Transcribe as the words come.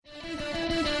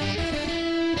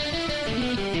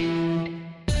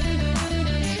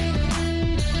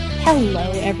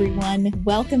Hello, everyone.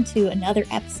 Welcome to another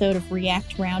episode of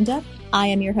React Roundup. I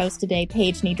am your host today,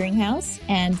 Paige Niedringhaus,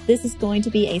 and this is going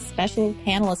to be a special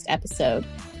panelist episode.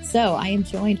 So I am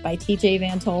joined by TJ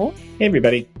Van Tol. Hey,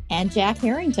 everybody. And Jack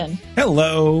Herrington.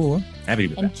 Hello. Happy to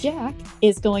be back. And Jack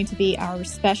is going to be our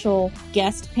special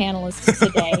guest panelist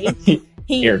today.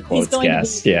 Air quotes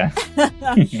guest, yeah.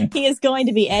 He is going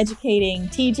to be educating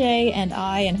TJ and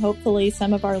I, and hopefully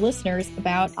some of our listeners,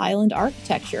 about island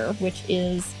architecture, which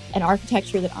is an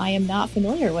architecture that I am not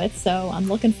familiar with, so I'm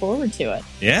looking forward to it.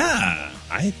 Yeah,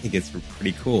 I think it's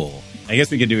pretty cool. I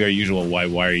guess we could do our usual why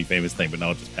are you famous thing, but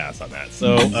I'll just pass on that.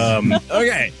 So,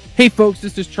 okay. Hey, folks,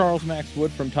 this is Charles Max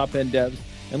Wood from Top End Devs,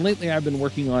 and lately I've been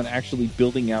working on actually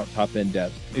building out Top End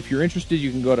Devs. If you're interested,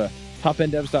 you can go to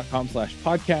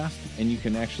topenddevs.com/podcast, and you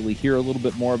can actually hear a little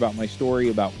bit more about my story,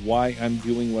 about why I'm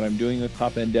doing what I'm doing with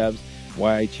Top End Devs,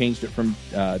 why I changed it from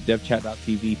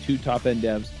devchat.tv to Top End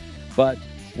Devs. But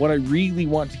what I really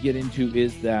want to get into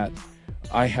is that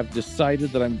I have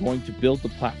decided that I'm going to build the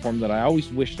platform that I always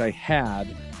wished I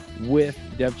had with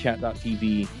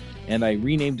devchat.tv, and I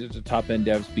renamed it to Top End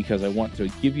Devs because I want to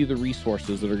give you the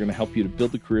resources that are going to help you to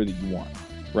build the career that you want,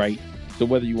 right? So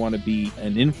whether you want to be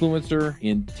an influencer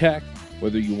in tech,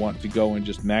 whether you want to go and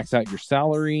just max out your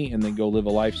salary and then go live a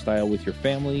lifestyle with your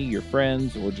family, your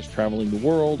friends, or just traveling the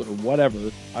world or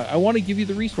whatever, I want to give you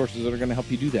the resources that are going to help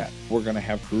you do that. We're going to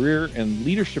have career and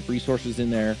leadership resources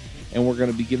in there, and we're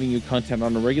going to be giving you content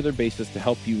on a regular basis to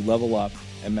help you level up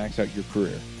and max out your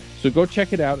career. So go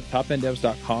check it out at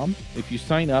topenddevs.com. If you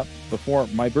sign up before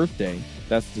my birthday,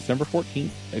 that's December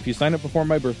 14th. If you sign up before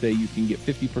my birthday, you can get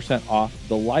 50% off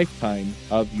the lifetime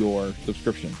of your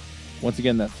subscription. Once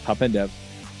again, that's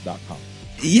topenddevs.com.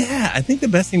 Yeah, I think the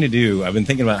best thing to do, I've been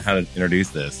thinking about how to introduce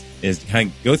this, is to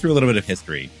kind of go through a little bit of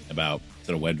history about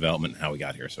sort of web development and how we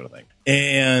got here, sort of thing.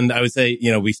 And I would say,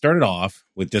 we started off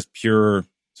with just pure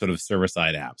sort of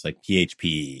server-side apps like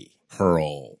PHP,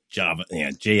 Perl, Java,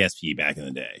 JSP back in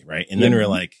the day, right? And then we were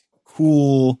like,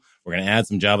 cool, we're going to add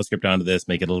some JavaScript onto this,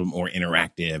 make it a little bit more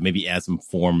interactive, maybe add some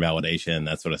form validation,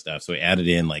 that sort of stuff. So we added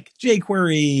in like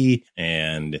jQuery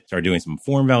and started doing some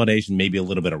form validation, maybe a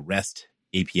little bit of REST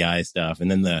API stuff.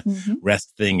 And then the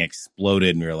REST thing exploded,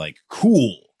 and we were like,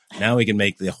 cool, now we can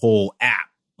make the whole app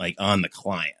like on the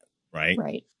client, right?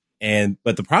 Right.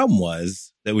 But the problem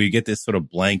was that we get this sort of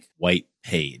blank white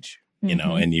page, and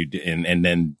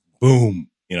then boom,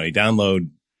 you download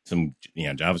some,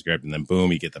 JavaScript, and then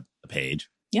boom, you get the page.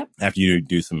 Yep. After you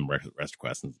do some REST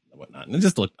requests and whatnot. And it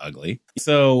just looked ugly.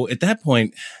 So at that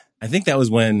point, I think that was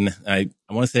when I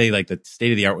want to say like the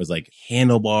state of the art was like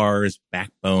handlebars,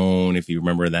 backbone, if you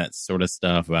remember that sort of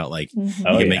stuff about like, you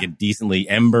can make it decently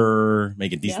Ember,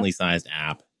 make a decently sized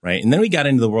app, right? And then we got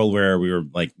into the world where we were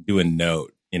like doing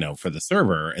Node, for the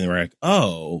server. And we're like,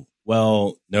 oh,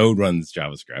 well, Node runs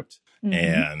JavaScript.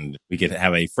 And we could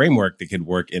have a framework that could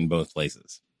work in both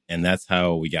places. And that's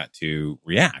how we got to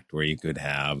React, where you could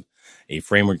have a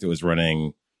framework that was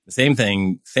running the same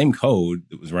thing, same code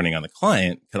that was running on the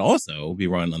client could also be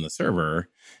run on the server.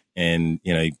 And,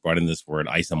 you brought in this word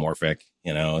isomorphic,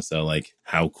 so like,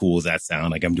 how cool does that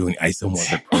sound? Like I'm doing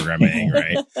isomorphic programming,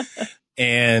 right?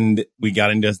 And we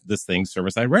got into this thing,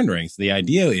 server-side rendering. So the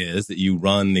idea is that you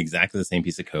run exactly the same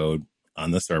piece of code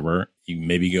on the server. You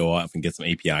maybe go off and get some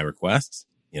API requests,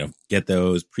 get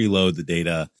those, preload the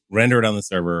data, render it on the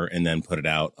server, and then put it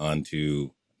out onto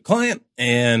the client.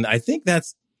 And I think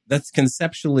that's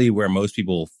conceptually where most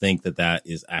people think that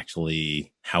is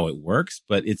actually how it works,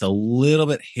 but it's a little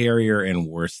bit hairier and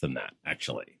worse than that,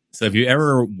 actually. So if you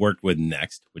ever worked with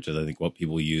Next, which is I think what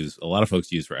people use, a lot of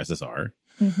folks use for SSR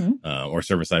or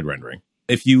server-side rendering.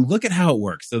 If you look at how it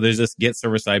works, so there's this get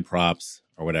server-side props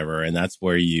or whatever, and that's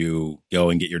where you go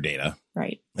and get your data.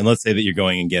 Right. And let's say that you're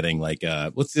going and getting like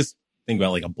let's just think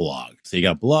about like a blog. So you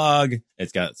got blog,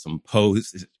 it's got some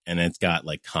posts, and it's got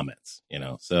like comments,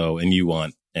 so,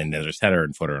 and there's header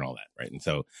and footer and all that, right? And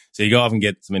so you go off and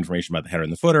get some information about the header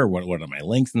and the footer. What are my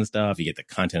links and stuff? You get the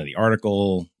content of the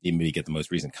article. You maybe get the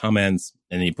most recent comments,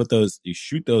 and then you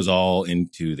shoot those all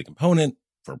into the component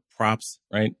for props,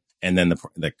 right? And then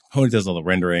the component does all the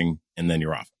rendering, and then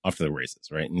you're off to the races,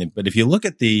 right? But if you look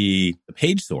at the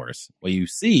page source, what you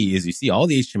see all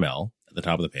the HTML at the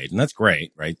top of the page, and that's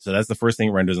great, right? So that's the first thing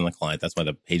it renders on the client. That's why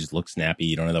the pages look snappy.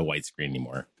 You don't have the white screen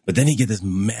anymore. But then you get this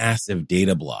massive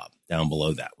data blob down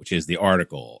below that, which is the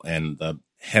article and the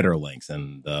header links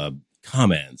and the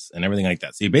comments and everything like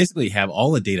that. So you basically have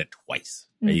all the data twice.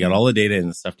 Right? You got all the data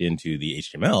and stuffed into the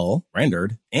HTML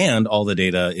rendered, and all the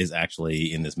data is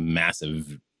actually in this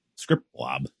massive script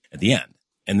blob at the end.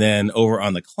 And then over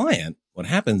on the client, what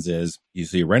happens is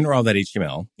you render all that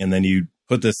HTML, and then you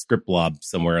put this script blob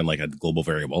somewhere in like a global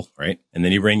variable, right? And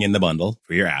then you bring in the bundle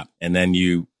for your app, and then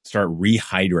you start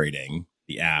rehydrating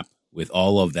the app with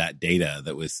all of that data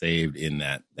that was saved in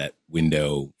that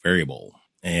window variable.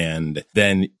 And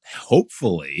then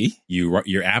hopefully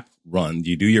your app runs,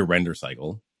 you do your render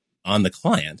cycle on the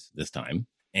client this time,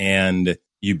 and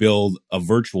you build a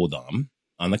virtual DOM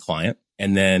on the client.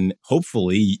 And then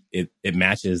hopefully it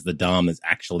matches the DOM that's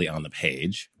actually on the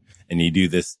page. And you do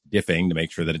this diffing to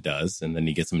make sure that it does. And then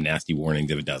you get some nasty warnings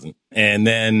if it doesn't. And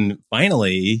then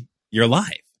finally you're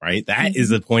live, right? That is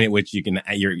the point at which you can,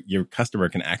 your customer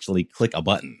can actually click a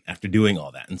button after doing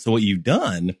all that. And so what you've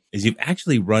done is you've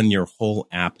actually run your whole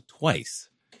app twice.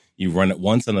 You run it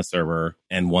once on the server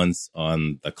and once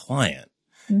on the client.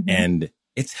 And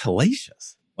it's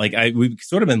hellacious. Like we've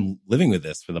sort of been living with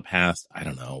this for the past, I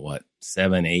don't know,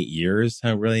 7, 8 years?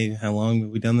 How long have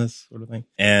we done this sort of thing?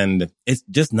 And it's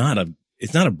just not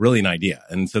a brilliant idea.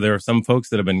 And so there are some folks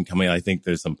that have been coming. I think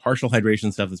there's some partial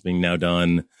hydration stuff that's being now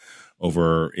done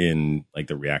over in like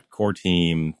the React core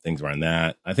team, things around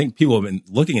that. I think people have been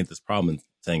looking at this problem and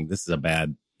saying, this is a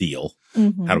bad deal.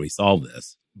 How do we solve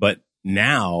this? But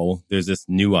now there's this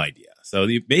new idea. So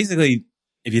basically,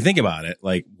 if you think about it,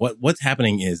 like what's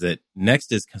happening is that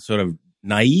Next is sort of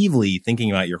naively thinking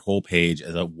about your whole page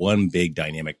as a one big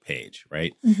dynamic page,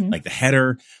 right? Like the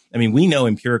header. I mean, we know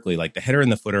empirically, like the header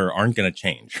and the footer aren't going to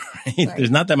change, right? There's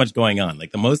not that much going on.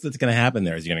 Like the most that's going to happen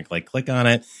there is you're going to click on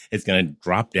it. It's going to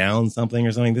drop down something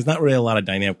or something. There's not really a lot of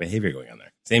dynamic behavior going on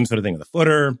there. Same sort of thing with the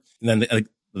footer. And then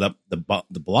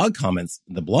the blog comments,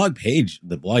 the blog page,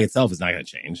 the blog itself is not going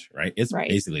to change, right? It's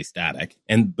basically static.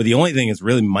 But the only thing is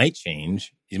really might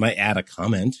change, you might add a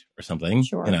comment or something,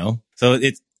 you know? So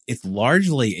it's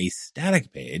largely a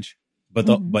static page, but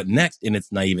but Next in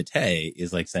its naivete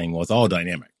is like saying, well, it's all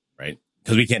dynamic, right?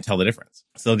 Because we can't tell the difference.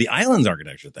 So the islands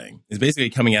architecture thing is basically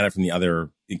coming at it from the other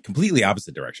completely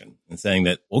opposite direction and saying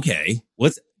that, okay,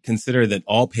 let's consider that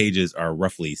all pages are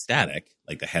roughly static.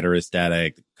 Like the header is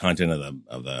static, the content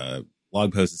of the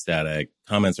blog post is static,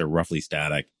 comments are roughly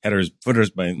static,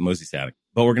 footers mostly static.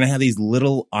 But we're going to have these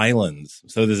little islands.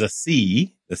 So there's the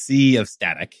sea of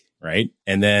static, right?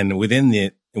 And then within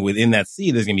that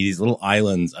sea, there's going to be these little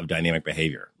islands of dynamic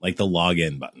behavior, like the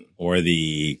login button or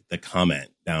the comment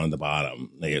down at the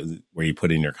bottom, like where you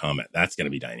put in your comment. That's going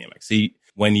to be dynamic. So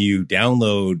when you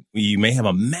download, you may have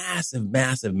a massive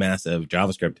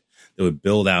JavaScript that would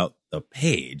build out the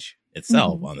page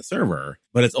itself on the server,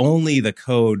 but it's only the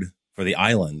code for the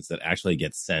islands that actually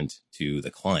gets sent to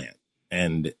the client.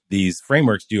 And these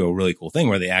frameworks do a really cool thing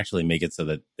where they actually make it so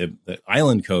that the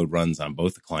island code runs on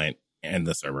both the client and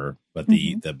the server, but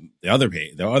the other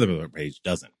page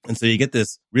doesn't. And so you get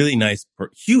this really nice,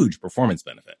 huge performance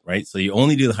benefit, right? So you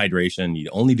only do the hydration, you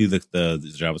only do the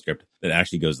JavaScript that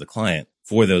actually goes to the client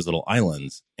for those little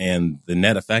islands. And the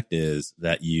net effect is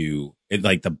that the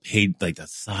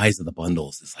size of the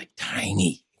bundles is like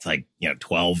tiny. It's like,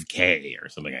 12K or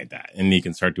something like that. And you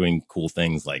can start doing cool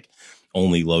things like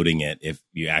only loading it if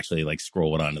you actually like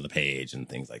scroll it onto the page and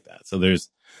things like that. So there's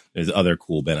other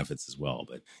cool benefits as well.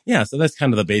 But yeah, so that's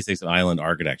kind of the basics of island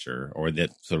architecture, or that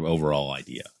sort of overall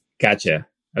idea. Gotcha.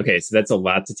 Okay, so that's a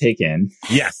lot to take in.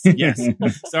 Yes.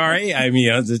 Sorry. I mean,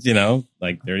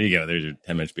 like there you go. There's your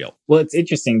 10-minute spiel. Well, it's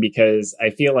interesting because I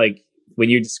feel like when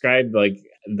you described like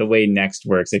the way Next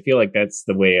works, I feel like that's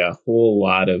the way a whole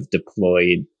lot of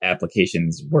deployed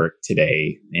applications work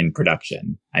today in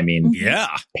production. I mean,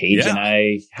 Paige and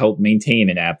I help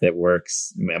maintain an app that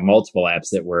works, multiple apps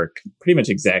that work pretty much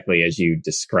exactly as you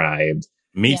described.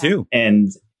 Me too. And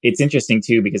it's interesting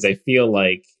too, because I feel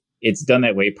like it's done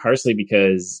that way partially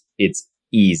because it's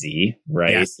easy,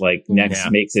 right? Yes. Like Next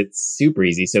makes it super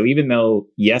easy. So even though,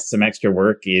 yes, some extra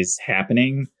work is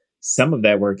happening, some of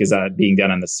that work is being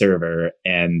done on the server,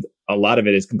 and a lot of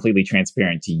it is completely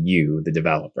transparent to you, the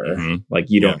developer. Like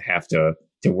you don't have to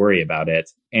worry about it.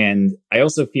 And I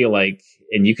also feel like,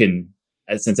 and you can,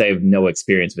 since I have no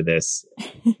experience with this,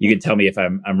 you can tell me if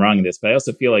I'm wrong in this, but I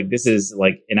also feel like this is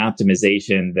like an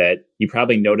optimization that you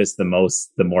probably notice the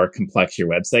most, the more complex your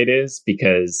website is,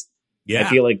 because I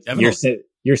feel like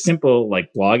your simple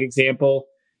like blog example,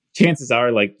 chances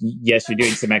are like, yes, you're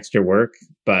doing some extra work,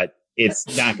 but it's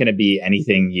not going to be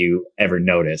anything you ever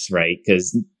notice, right?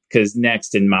 Because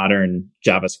Next and modern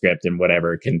JavaScript and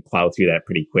whatever can plow through that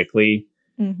pretty quickly.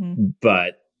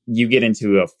 But you get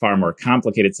into a far more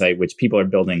complicated site, which people are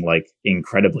building like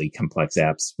incredibly complex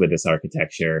apps with this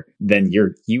architecture, then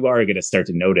you are going to start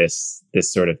to notice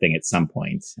this sort of thing at some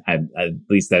point. At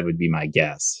least that would be my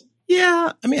guess.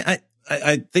 Yeah. I mean,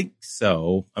 I think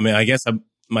so. I mean, I guess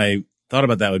my thought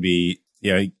about that would be,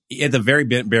 at the very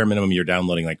bare minimum, you're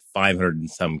downloading like 500 and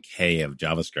some K of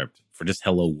JavaScript for just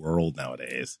Hello World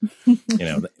nowadays.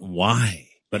 Why?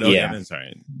 But I'm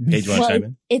sorry. Paige, you want to chime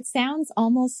in? It sounds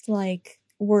almost like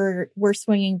we're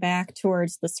swinging back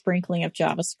towards the sprinkling of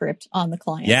JavaScript on the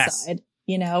client side.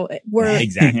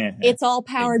 Exactly. It's all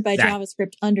powered by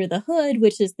JavaScript under the hood,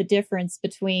 which is the difference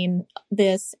between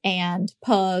this and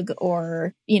Pug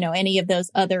or, any of those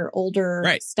other older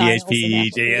styles.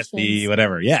 PHP, JSP,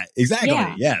 whatever. Yeah, exactly.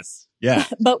 Yeah. Yes. Yeah.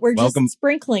 But we're just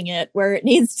sprinkling it where it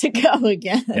needs to go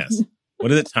again. Yes.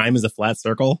 What is it? Time is a flat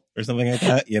circle or something like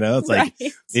that. It's like,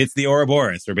 it's the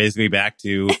Ouroboros. We're basically back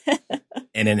to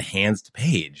an enhanced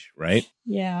page, right?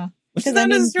 Yeah. Which is not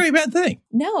necessarily a bad thing.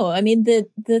 No, I mean,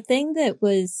 the thing that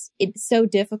was it's so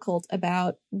difficult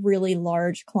about really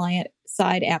large client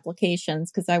side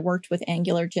applications, because I worked with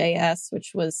AngularJS,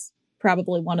 which was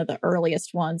probably one of the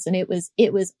earliest ones. And it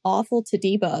was awful to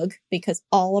debug because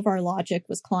all of our logic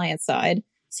was client side.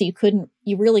 So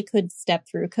you really couldn't step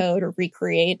through code or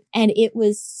recreate. And it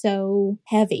was so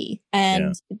heavy.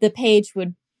 And the page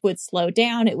would slow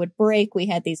down. It would break. We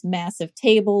had these massive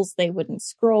tables. They wouldn't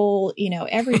scroll,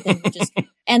 everything would just,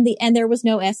 and there was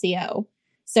no SEO.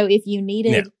 So if you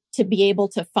needed to be able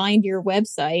to find your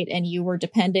website and you were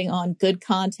depending on good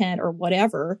content or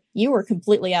whatever, you were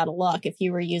completely out of luck if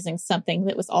you were using something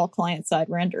that was all client side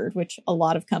rendered, which a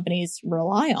lot of companies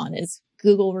rely on is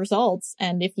Google results.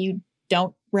 And if you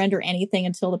don't render anything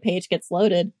until the page gets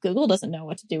loaded, Google doesn't know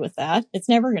what to do with that. It's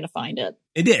never going to find it.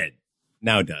 It did.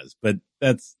 Now it does, but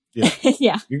that's,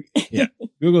 yeah.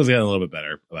 Google's gotten a little bit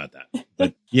better about that,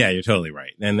 but you're totally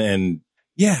right. And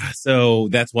so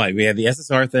that's why we had the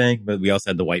SSR thing, but we also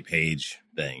had the white page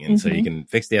thing. And so you can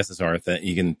fix the SSR thing,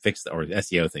 you can fix or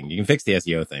SEO thing. You can fix the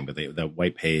SEO thing, but the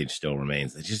white page still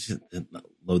remains. They just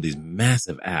load these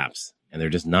massive apps and they're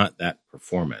just not that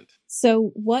performant.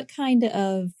 So what kind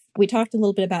of, we talked a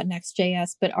little bit about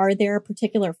Next.js, but are there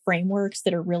particular frameworks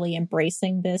that are really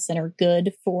embracing this and are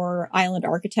good for island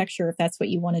architecture if that's what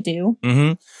you want to do?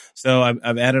 Mm-hmm. So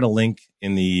I've added a link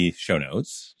in the show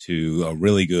notes to a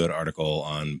really good article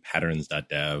on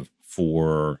patterns.dev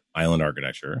for island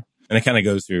architecture. And it kind of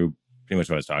goes through pretty much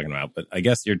what I was talking about. But I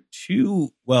guess there's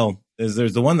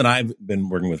the one that I've been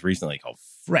working with recently called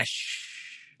Fresh.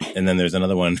 And then there's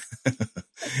another one.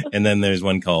 And then there's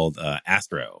one called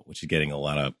Astro, which is getting a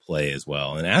lot of play as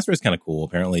well. And Astro is kind of cool.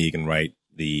 Apparently, you can write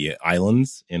the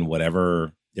islands in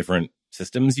whatever different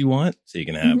systems you want. So you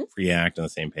can have Preact on the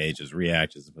same page as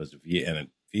React as opposed to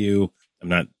Vue. I'm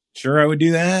not sure I would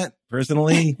do that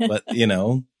personally, but,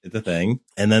 it's a thing.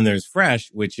 And then there's Fresh,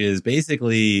 which is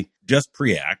basically just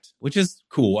Preact, which is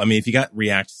cool. I mean, if you got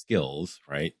React skills,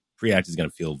 right, Preact is going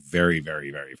to feel very,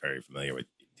 very, very, very familiar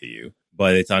to you.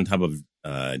 But it's on top of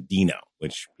Dino,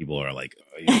 which people are like,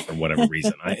 for whatever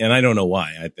reason. I don't know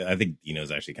why. I think Dino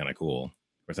is actually kind of cool.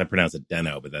 Of course, I pronounce it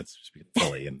Deno, but that's just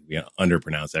silly, and we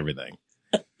underpronounce everything.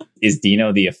 Is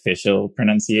Dino the official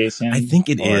pronunciation? I think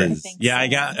it is. Yeah,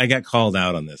 I got called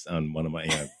out on this on one of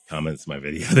my comments in my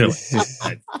video. They're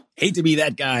like, I hate to be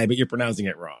that guy, but you're pronouncing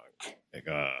it wrong. Like,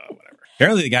 whatever.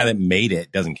 Apparently, the guy that made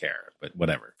it doesn't care, but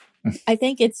whatever. I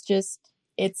think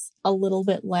it's a little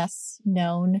bit less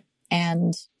known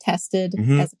and tested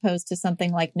as opposed to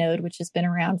something like Node, which has been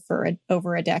around for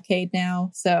over a decade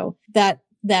now. So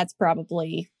that's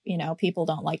probably, people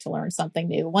don't like to learn something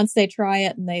new. Once they try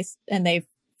it and they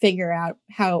figure out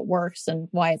how it works and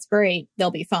why it's great,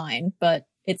 they'll be fine. But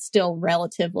it's still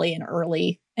relatively an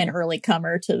early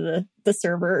comer to the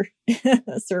server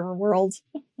server world.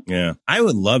 Yeah. I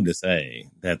would love to say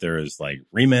that there is like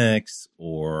Remix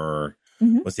or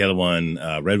what's the other one?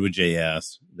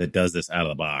 Redwood.js that does this out of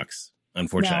the box.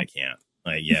 Unfortunately, I can't.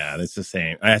 It's the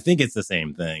same. I think it's the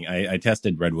same thing. I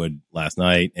tested Redwood last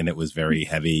night and it was very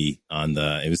heavy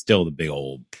it was still the big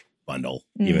old bundle,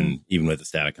 even with the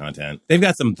static content. They've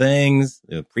got some things,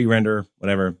 pre-render,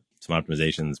 whatever, some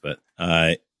optimizations, but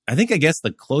I guess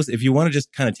the close, if you want to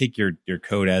just kind of take your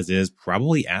code as is,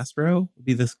 probably Astro would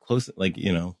be this close,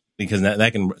 because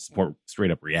that can support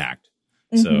straight up React.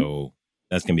 So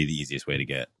that's going to be the easiest way to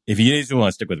get. If you just want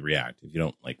to stick with React, if you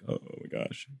don't like, oh my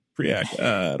gosh, Preact,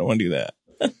 I don't want to do that.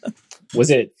 Was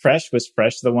it Fresh? Was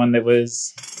Fresh the one that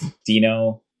was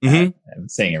Dino? I'm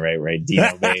saying it right?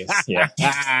 Dino base. Yeah.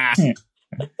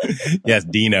 Yes,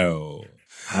 Dino.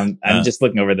 I'm just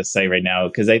looking over the site right now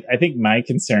because I think my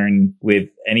concern with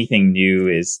anything new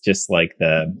is just like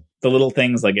the little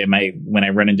things. Like, when I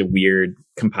run into weird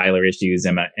compiler issues,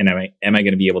 am I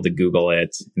going to be able to Google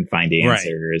it and find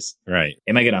answers? Right.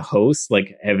 Am I going to host?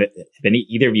 Like, have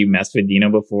either of you messed with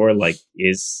Dino before? Like,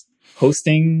 is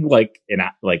hosting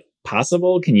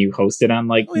possible? Can you host it on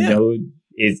Node?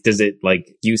 does it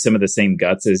like use some of the same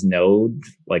guts as Node,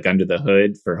 like under the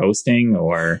hood for hosting,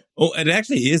 or? Oh, it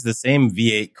actually is the same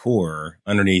V8 core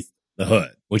underneath the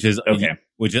hood, which is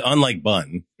unlike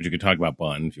Bun, which you could talk about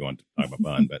Bun if you want to talk about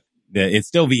Bun, but it's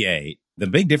still V8. The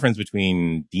big difference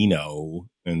between Dino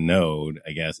and Node,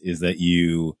 I guess, is that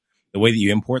the way that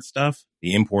you import stuff,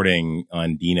 the importing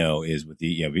on Dino is with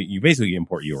you basically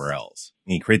import URLs.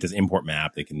 And you create this import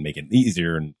map that can make it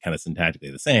easier and kind of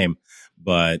syntactically the same.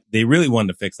 But they really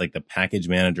wanted to fix like the package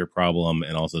manager problem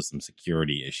and also some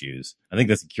security issues. I think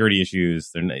the security issues,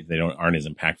 aren't as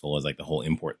impactful as like the whole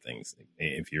import things.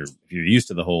 If you're used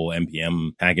to the whole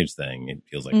NPM package thing, it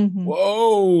feels like,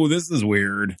 whoa, this is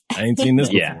weird. I ain't seen this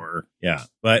before. Yeah.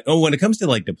 But when it comes to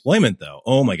like deployment though,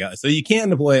 oh my God. So you can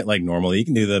deploy it like normally. You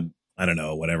can do the, I don't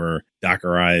know, whatever,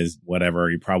 Dockerized,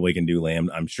 whatever. You probably can do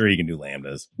Lambda. I'm sure you can do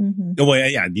Lambdas. Oh, well,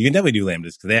 yeah, you can definitely do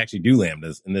Lambdas because they actually do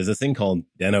Lambdas. And there's this thing called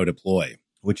Deno Deploy,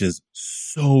 which is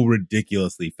so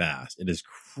ridiculously fast. It is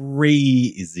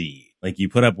crazy. Like you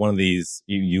put up one of these,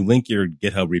 you link your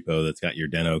GitHub repo that's got your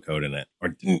Deno code in it, or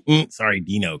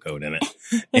Deno code in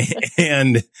it.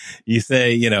 And you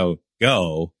say,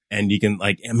 go. And you can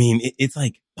it's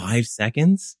like 5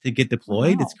 seconds to get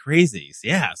deployed. Wow. It's crazy. So,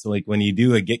 yeah. So like when you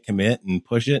do a git commit and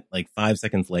push it, like 5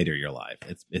 seconds later, you're live.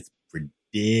 It's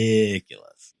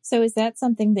ridiculous. So is that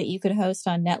something that you could host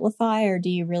on Netlify, or do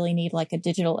you really need like a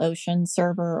DigitalOcean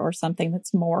server or something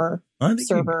that's more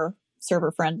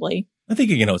server friendly? I think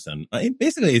you can host on.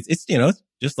 Basically, it's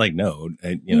just like Node,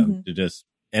 and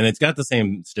it's got the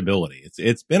same stability.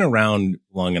 It's been around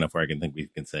long enough where we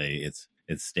can say it's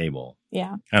stable.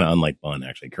 Yeah. Kind of unlike Bun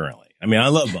actually currently. I mean, I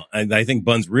love Bun. I think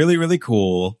Bun's really, really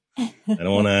cool. I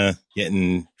don't want to get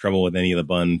in trouble with any of the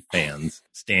Bun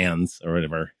stands or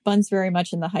whatever. Bun's very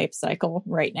much in the hype cycle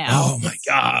right now. Oh my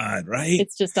God, right?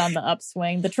 It's just on the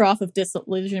upswing. The trough of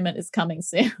disillusionment is coming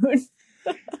soon.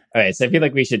 All right, so I feel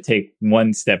like we should take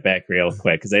one step back real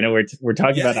quick because I know we're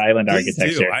talking about island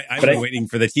architecture. I've been waiting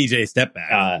for the TJ step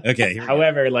back. Okay.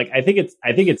 However, I think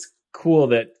it's cool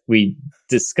that we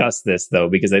discuss this though,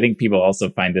 because I think people also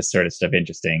find this sort of stuff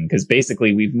interesting because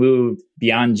basically we've moved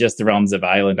beyond just the realms of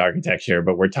island architecture,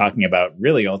 but we're talking about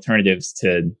really alternatives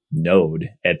to Node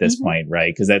at this point,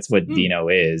 right? Because that's what Dino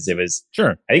is. It was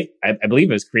I believe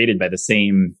it was created by the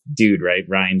same dude, right?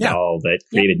 Ryan Dahl that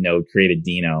created Node, created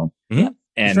Dino. Yep.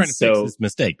 And trying to fix this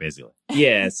mistake, basically.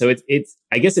 Yeah. So it's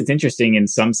I guess it's interesting in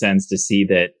some sense to see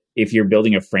that if you're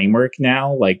building a framework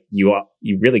now, like you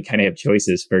really kind of have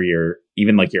choices for your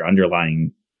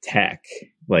underlying tech.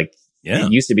 Like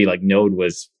it used to be like Node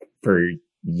was for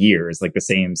years, like the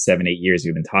same 7-8 years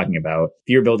we've been talking about.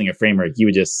 If you're building a framework, you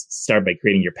would just start by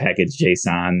creating your package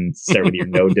JSON, start with your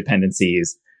Node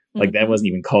dependencies. Like that wasn't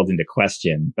even called into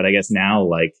question. But I guess now,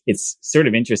 like, it's sort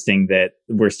of interesting that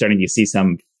we're starting to see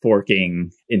some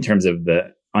forking in terms of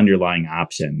the underlying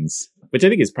options, which I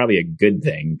think is probably a good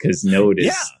thing because Node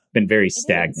has been very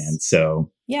stagnant.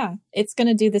 So yeah, it's going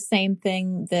to do the same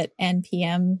thing that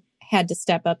NPM had to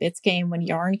step up its game when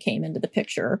Yarn came into the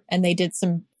picture, and they did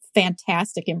some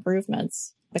fantastic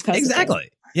improvements because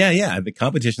exactly. Yeah. The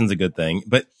competition's a good thing,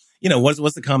 but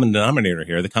what's the common denominator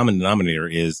here? The common denominator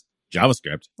is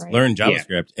JavaScript. Right. Learn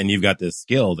JavaScript, and you've got this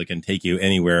skill that can take you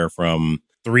anywhere from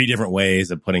 3 different ways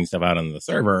of putting stuff out on the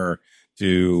server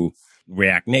to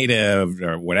React Native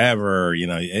or whatever.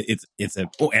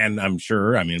 And I'm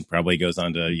sure, probably goes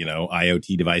on to,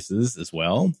 IoT devices as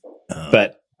well.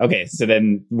 But okay, so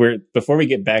then before we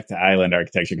get back to island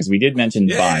architecture, because we did mention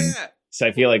Bun. So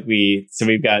I feel like we've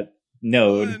got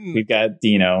Node, we've got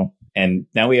Dino, and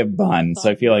now we have Bun.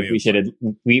 So I feel like we should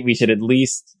at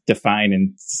least define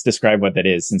and describe what that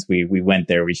is. Since we went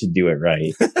there, we should do it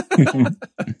right.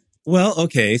 Well,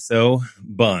 okay. So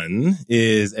Bun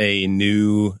is a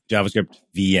new JavaScript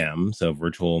VM. So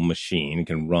virtual machine. It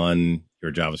can run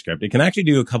your JavaScript. It can actually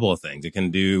do a couple of things. It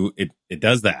can do, it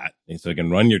does that. And so it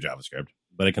can run your JavaScript,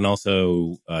 but it can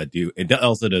also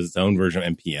also does its own version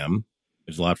of NPM,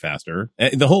 which is a lot faster.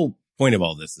 And the whole point of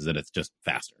all this is that it's just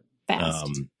faster.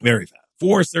 Very fast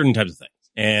for certain types of things.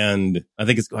 And I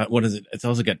think it's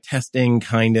also got testing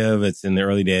kind of, it's in the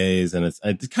early days, and it's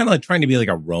kind of like trying to be like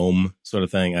a Rome sort of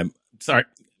thing. I'm sorry.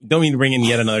 Don't mean to bring in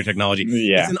yet another technology.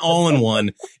 It's an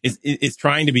all-in-one. It's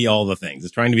trying to be all the things.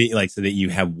 It's trying to be like, so that you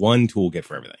have one toolkit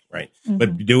for everything, right?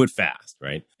 But do it fast,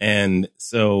 right? And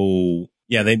so,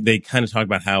 yeah, they kind of talk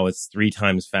about how it's 3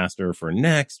 times faster for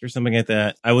Next or something like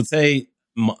that. I would say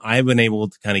I've been able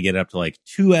to kind of get it up to like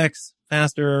 2x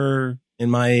faster in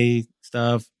my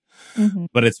stuff,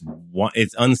 but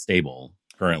it's unstable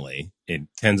currently. It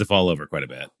tends to fall over quite a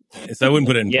bit. So I wouldn't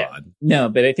put it in Yeah. prod. No,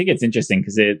 but I think it's interesting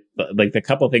because like the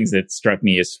couple things that struck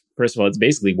me is, first of all, it's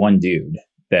basically one dude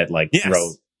that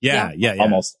wrote Yeah.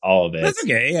 almost all of it. That's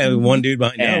okay. Yeah, one dude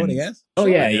behind I guess. Oh,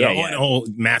 sure. yeah, A whole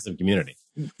massive community.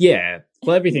 Yeah.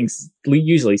 Well, everything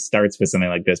usually starts with something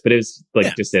like this, but it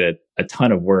was just a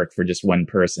ton of work for just one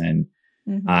person.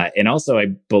 Mm-hmm. And also, I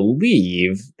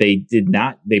believe they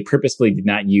purposefully did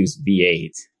not use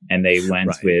V8, and they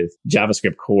went with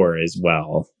JavaScript core as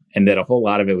well. And that a whole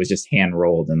lot of it was just hand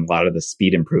rolled, and a lot of the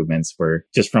speed improvements were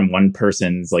just from one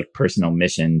person's personal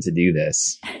mission to do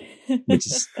this, which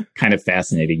is kind of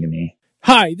fascinating to me.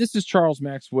 Hi, this is Charles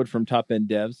Max Wood from Top End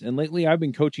Devs, and lately I've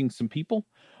been coaching some people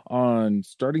on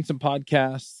starting some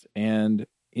podcasts and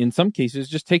in some cases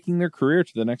just taking their career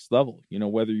to the next level. You know,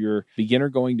 whether you're beginner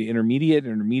going to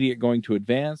intermediate going to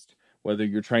advanced, whether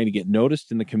you're trying to get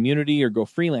noticed in the community or go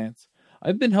freelance,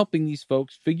 I've been helping these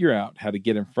folks figure out how to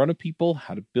get in front of people,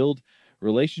 how to build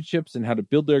relationships, and how to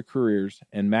build their careers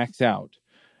and max out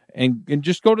and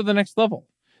just go to the next level.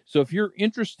 So if you're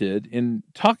interested in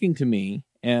talking to me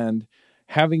and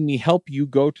having me help you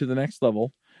go to the next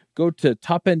level, go to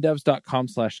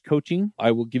topenddevs.com/coaching.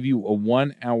 I will give you a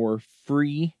 1-hour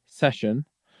free session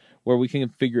where we can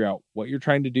figure out what you're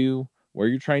trying to do, where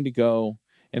you're trying to go,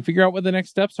 and figure out what the next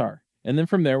steps are. And then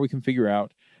from there, we can figure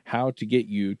out how to get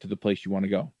you to the place you want to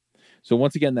go. So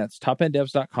once again, that's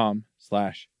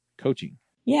topenddevs.com/coaching.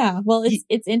 Yeah, well,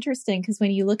 it's interesting because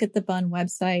when you look at the Bun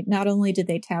website, not only do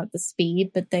they tout the speed,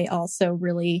 but they also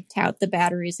really tout the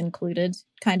batteries included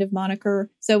kind of moniker.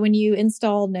 So when you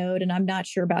install Node, and I'm not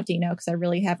sure about Dino because I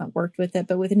really haven't worked with it,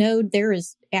 but with Node, there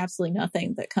is absolutely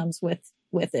nothing that comes with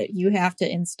it. You have to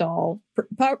install,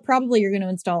 probably you're going to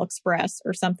install Express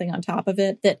or something on top of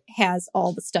it that has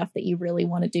all the stuff that you really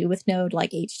want to do with Node,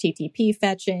 like HTTP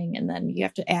fetching, and then you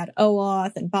have to add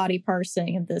OAuth and body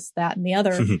parsing and this, that, and the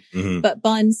other. Mm-hmm. But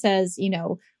Bun says,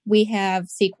 we have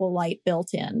SQLite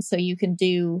built in, so you can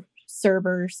do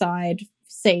server side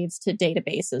saves to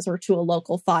databases or to a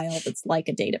local file that's like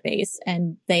a database,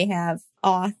 and they have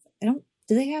auth.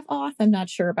 Do they have auth? I'm not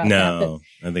sure about that. No,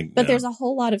 I think. But there's a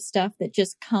whole lot of stuff that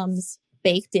just comes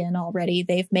baked in already.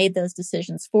 They've made those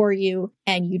decisions for you,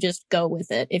 and you just go with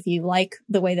it. If you like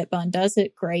the way that Bun does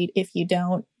it, great. If you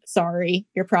don't, sorry,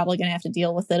 you're probably going to have to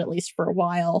deal with it at least for a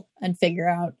while and figure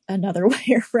out another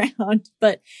way around.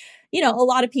 But, a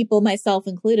lot of people, myself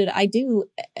included,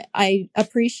 I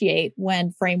appreciate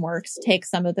when frameworks take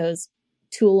some of those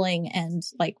tooling and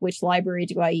which library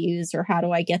do I use or how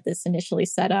do I get this initially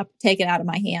set up, take it out of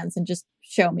my hands and just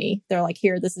show me. They're like,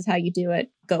 here, this is how you do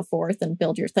it. Go forth and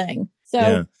build your thing.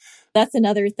 So that's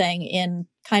another thing in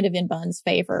Bun's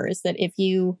favor is that if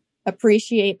you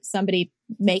appreciate somebody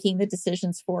making the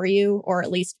decisions for you, or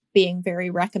at least being very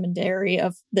recommendatory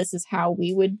of this is how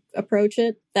we would approach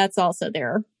it, that's also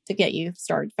there to get you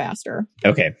started faster.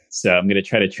 Okay, so I'm going to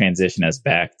try to transition us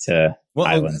back to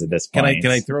islands at this point. Can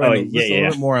I throw in a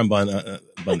little bit more on Bun there?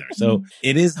 So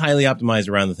it is highly optimized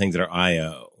around the things that are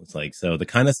IO. It's so the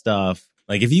kind of stuff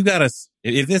if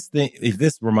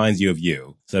this reminds you of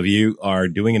you. So if you are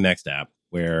doing a next app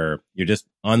where you're just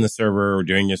on the server or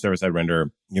doing your server-side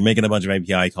render, you're making a bunch of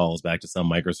API calls back to some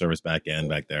microservice backend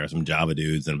back there, some Java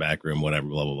dudes in a back room, whatever,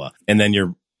 blah blah blah, and then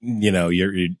you're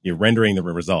rendering the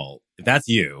result. If that's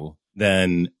you,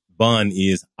 then Bun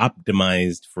is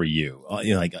optimized for you.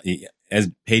 As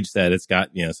Paige said, it's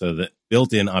got, so the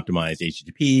built-in optimized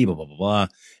HTTP, blah, blah, blah, blah.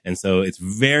 And so it's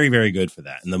very, very good for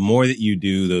that. And the more that you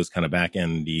do those kind of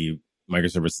back-endy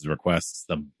microservices requests,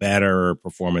 the better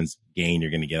performance gain you're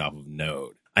going to get off of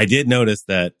Node. I did notice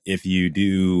that if you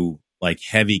do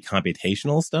heavy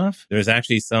computational stuff, there's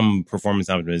actually some performance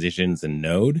optimizations in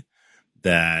Node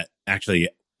that actually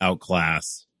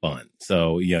outclass Bun.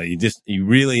 So, you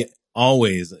really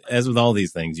always, as with all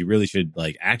these things, you really should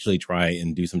actually try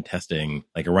and do some testing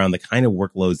around the kind of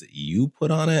workloads that you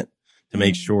put on it to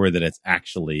make sure that it's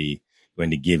actually going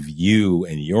to give you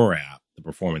and your app the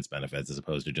performance benefits, as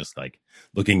opposed to just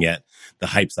looking at the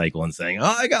hype cycle and saying, oh,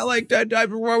 I got 10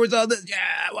 times performance on this.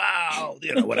 Yeah, wow.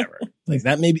 Whatever.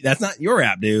 That's not your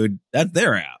app, dude. That's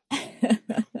their app.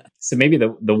 So maybe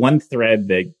the one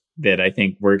thread that I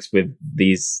think works with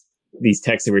these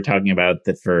texts that we're talking about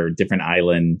that for different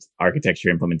island architecture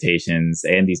implementations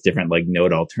and these different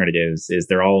Node alternatives is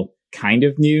they're all kind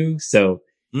of new. So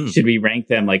should we rank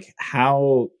them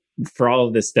how for all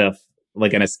of this stuff,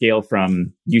 on a scale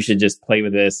from you should just play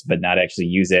with this but not actually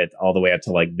use it, all the way up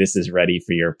to this is ready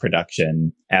for your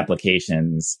production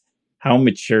applications? How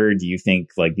mature do you think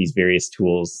these various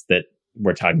tools that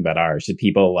we're talking about ours? Should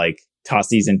people like toss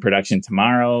these in production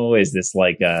tomorrow? Is this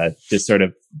like just sort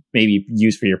of maybe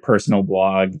used for your personal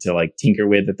blog to like tinker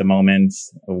with at the moment?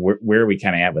 Where are we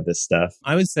kind of at with this stuff?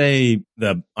 I would say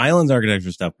the Islands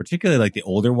architecture stuff, particularly like the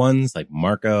older ones like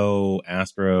Marco,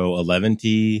 Astro,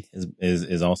 11T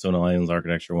is also an Islands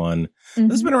architecture one. Mm-hmm.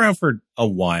 This has been around for a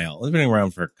while. It's been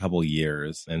around for a couple of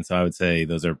years. And so I would say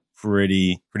those are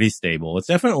pretty stable. It's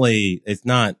definitely, it's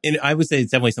not, and I would say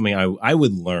it's definitely something I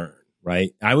would learn.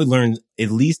 Right. I would learn at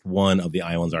least one of the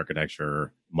Islands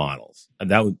architecture models.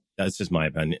 That's just my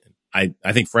opinion. I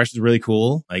think Fresh is really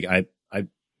cool. Like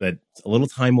but a little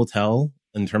time will tell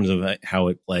in terms of how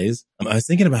it plays. I was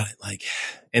thinking about it like,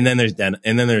 and then there's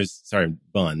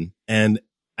Bun. And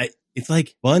it's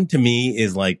like Bun to me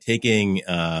is like taking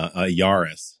a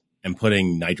Yaris and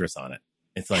putting nitrous on it.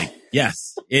 It's like,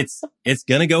 yes, it's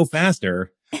going to go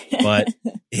faster, but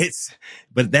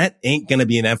that ain't going to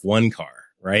be an F1 car.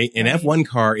 Right. An F1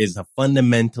 car is a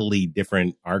fundamentally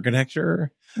different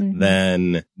architecture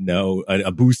than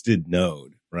a boosted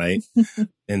node. Right.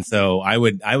 And so I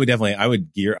would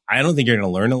gear. I don't think you're going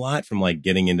to learn a lot from like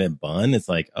getting into Bun. It's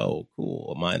like, oh,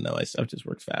 cool. My stuff just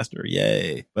works faster.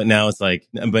 Yay. But now it's like,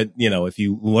 if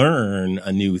you learn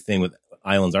a new thing with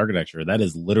Islands architecture, that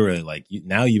is literally like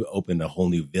now you've opened a whole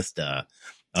new vista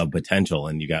of potential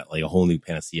and you got like a whole new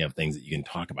panacea of things that you can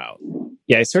talk about.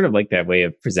 Yeah, I sort of like that way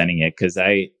of presenting it because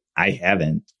I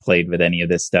haven't played with any of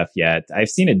this stuff yet. I've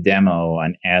seen a demo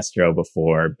on Astro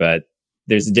before, but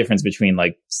there's a difference between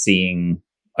like seeing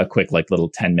a quick like little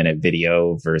 10-minute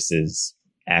video versus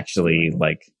actually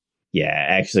like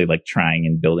trying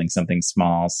and building something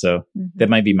small. So that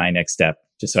might be my next step,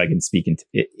 just so I can speak,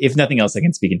 if nothing else, I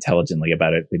can speak intelligently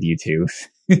about it with you two,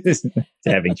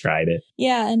 having tried it.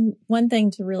 Yeah. And one thing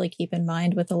to really keep in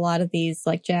mind with a lot of these,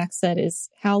 like Jack said, is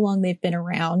how long they've been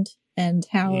around and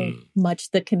how much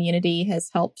the community has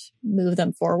helped move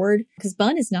them forward. Because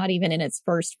Bun is not even in its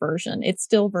first version. It's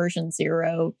still version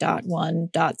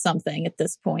 0.1. something at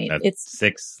this point. It's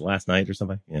 6 last night or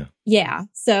something. Yeah. Yeah.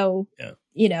 So,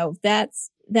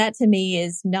 that to me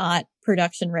is not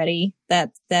production ready.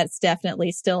 That's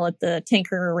definitely still at the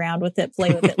tinker around with it,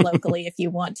 play with it locally if you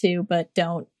want to, but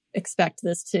don't expect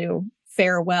this to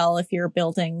fare well if you're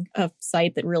building a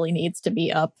site that really needs to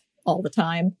be up all the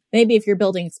time. Maybe if you're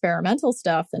building experimental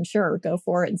stuff, then sure, go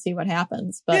for it and see what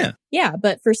happens. But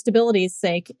but for stability's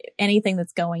sake, anything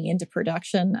that's going into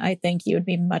production, I think you would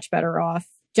be much better off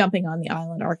jumping on the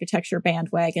island architecture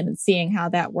bandwagon and seeing how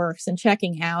that works and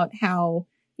checking out how,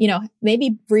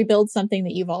 maybe rebuild something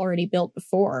that you've already built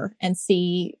before and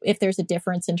see if there's a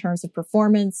difference in terms of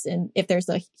performance and if there's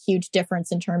a huge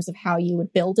difference in terms of how you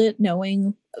would build it,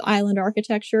 knowing island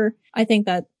architecture. I think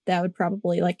that would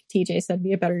probably, like TJ said,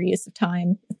 be a better use of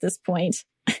time at this point.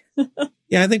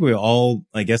 Yeah, I think we all,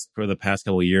 I guess for the past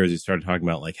couple of years, we started talking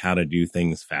about like how to do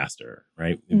things faster,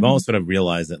 right? We've all sort of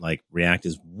realized that like React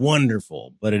is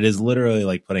wonderful, but it is literally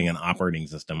like putting an operating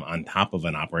system on top of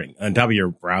your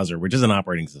browser, which is an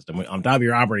operating system, on top of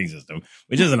your operating system,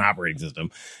 which is an operating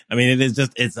system. I mean, it is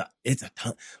just, it's a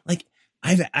ton. Like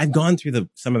I've gone through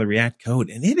some of the React code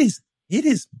and it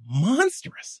is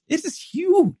monstrous. It is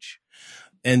huge.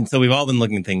 And so we've all been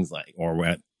looking at things like,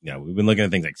 we've been looking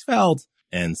at things like Svelte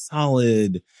and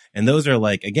Solid. And those are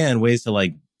like, again, ways to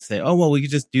like say, oh, well, we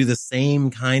could just do the same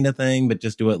kind of thing, but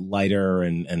just do it lighter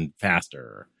and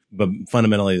faster. But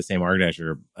fundamentally the same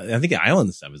architecture. I think the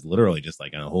island stuff is literally just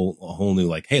like a whole new,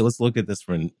 like, hey, let's look at this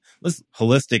let's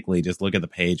holistically just look at the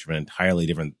page from an entirely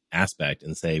different aspect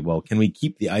and say, well, can we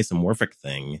keep the isomorphic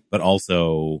thing, but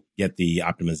also get the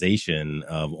optimization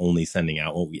of only sending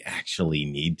out what we actually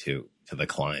need to the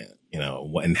client,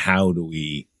 and how do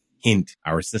we hint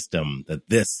our system that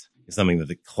this is something that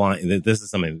the client, that this is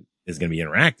something is going to be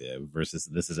interactive versus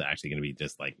this is actually going to be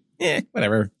just like,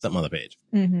 whatever, something on the page.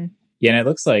 Mm-hmm. Yeah. And it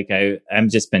looks like I've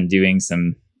just been doing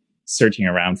some searching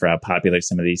around for how popular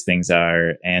some of these things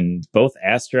are. And both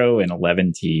Astro and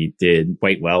 11T did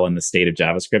quite well in the State of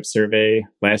JavaScript survey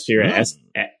last year.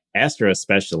 Astro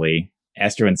especially,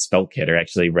 Astro and SvelteKit are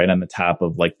actually right on the top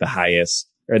of like the highest,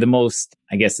 or the most,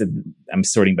 I guess I'm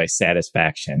sorting by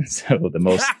satisfaction. So the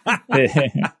most,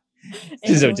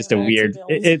 just a weird,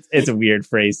 it's a weird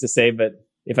phrase to say, but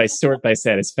if I sort by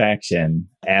satisfaction,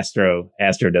 Astro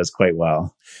does quite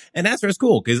well. And Astro is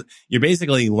cool because you're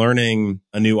basically learning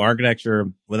a new architecture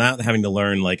without having to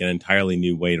learn like an entirely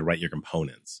new way to write your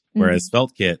components. Whereas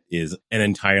SvelteKit is an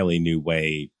entirely new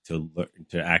way to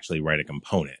actually write a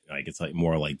component. Like it's like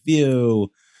more like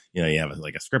Vue. You have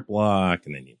like a script block,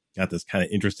 and then you got this kind of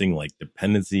interesting like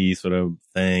dependency sort of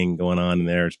thing going on in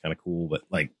there. It's kind of cool, but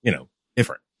like,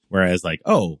 different. Whereas like,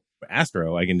 For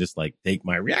Astro, I can just like take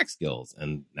my React skills,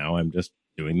 and now I'm just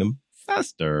doing them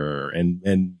faster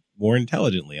and more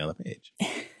intelligently on the page.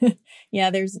 Yeah,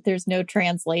 there's no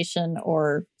translation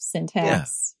or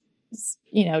syntax,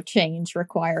 change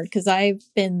required. Because I've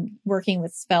been working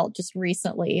with Svelte just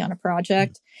recently on a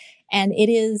project, and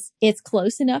it's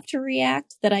close enough to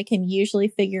React that I can usually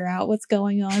figure out what's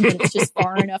going on, but it's just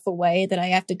far enough away that I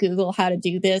have to Google how to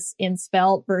do this in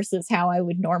Svelte versus how I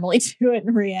would normally do it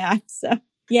in React. So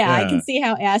yeah. I can see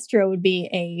how Astro would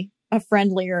be a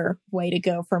friendlier way to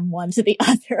go from one to the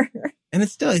other. And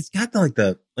it's got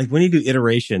the when you do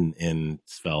iteration in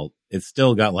Svelte, it's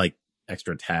still got like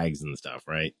extra tags and stuff,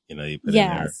 right? You put in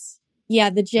there. Yeah,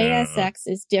 the JSX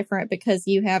is different because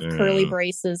you have curly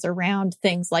braces around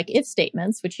things like if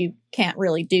statements, which you can't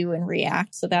really do in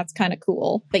React. So that's kind of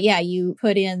cool. But yeah, you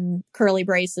put in curly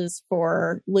braces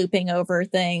for looping over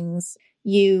things.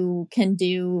 You can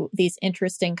do these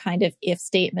interesting kind of if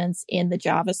statements in the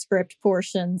JavaScript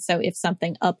portion. So if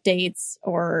something updates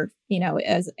or,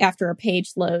 as after a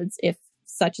page loads, if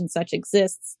such and such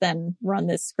exists, then run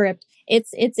this script.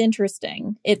 It's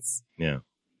interesting. It's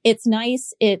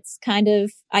nice. It's kind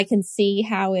of, I can see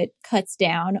how it cuts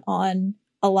down on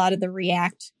a lot of the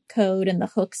React code and the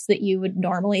hooks that you would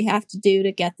normally have to do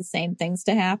to get the same things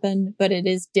to happen, but it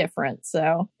is different.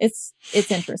 So it's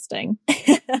interesting.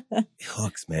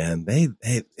 Hooks, man. I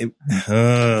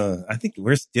think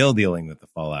we're still dealing with the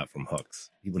fallout from hooks.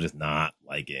 People just not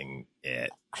liking it.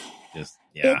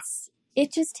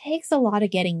 It just takes a lot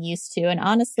of getting used to. And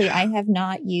honestly, I have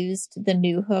not used the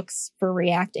new hooks for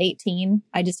React 18.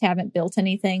 I just haven't built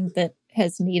anything that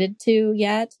has needed to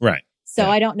yet. Right. So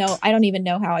I don't know. I don't even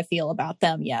know how I feel about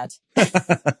them yet.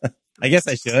 I guess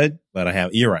I should,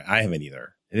 but you're right. I haven't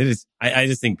either. It is. I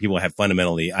just think people have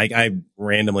fundamentally, I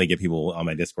randomly get people on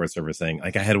my Discord server saying,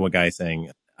 like I had one guy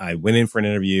saying, I went in for an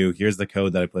interview. Here's the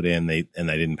code that I put in. I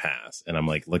didn't pass. And I'm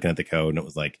like looking at the code and it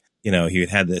was like,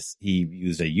 he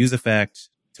used a use effect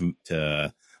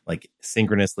to like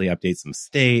synchronously update some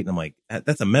state. And I'm like,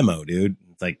 that's a memo, dude.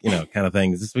 It's like, kind of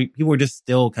thing. People are just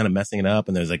still kind of messing it up.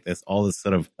 And there's like all this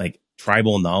sort of like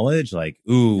tribal knowledge, like,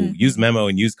 use memo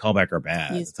and use callback are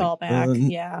bad. Use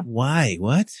callback. Yeah. Why?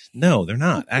 What? No, they're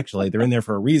not. Actually, they're in there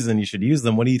for a reason. You should use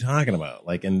them. What are you talking about?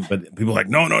 Like, but people are like,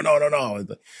 no.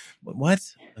 Like, what?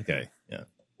 Okay. Yeah.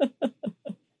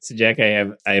 So Jack, I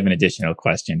have an additional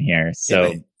question here.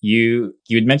 So you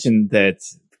had mentioned that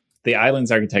the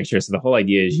islands architecture. So the whole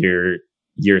idea is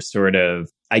you're sort of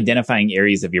identifying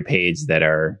areas of your page that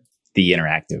are the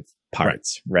interactive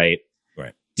parts, right?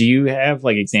 Right. Do you have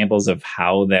like examples of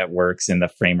how that works in the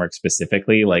framework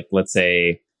specifically? Like, let's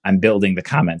say I'm building the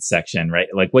comments section, right?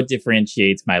 Like what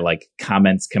differentiates my like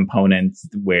comments component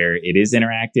where it is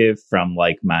interactive from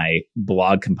like my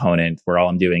blog component where all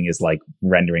I'm doing is like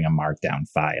rendering a markdown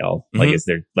file? Mm-hmm. Like, is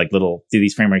there like do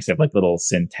these frameworks have like little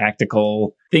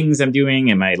syntactical things I'm doing?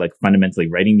 Am I like fundamentally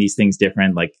writing these things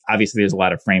different? Like, obviously there's a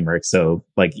lot of frameworks. So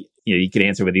like, you could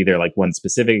answer with either like one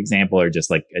specific example or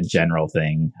just like a general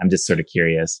thing. I'm just sort of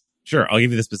curious. Sure. I'll give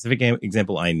you the specific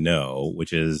example I know,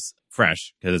 which is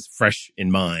Fresh, because it's fresh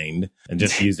in mind and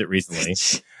just used it recently.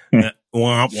 Womp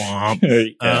womp.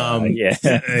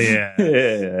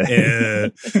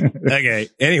 Okay.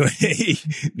 Anyway,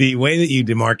 the way that you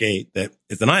demarcate that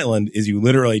it's an island is you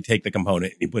literally take the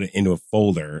component and you put it into a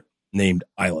folder named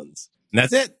islands. And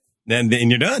that's it. Then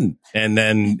you're done. And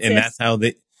that's how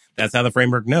the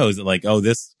framework knows that like, oh,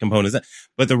 this component is that.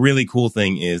 But the really cool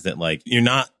thing is that like, you're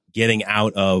not getting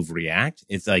out of React.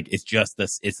 It's like, it's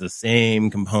the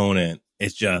same component.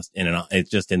 It's just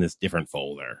in this different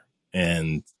folder.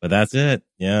 But that's it.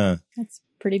 Yeah. That's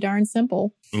pretty darn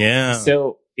simple. Yeah.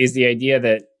 So is the idea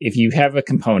that if you have a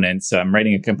component, so I'm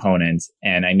writing a component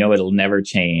and I know it'll never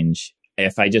change.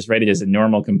 If I just write it as a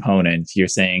normal component, you're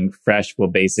saying Fresh will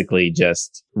basically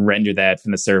just render that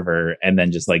from the server and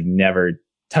then just like never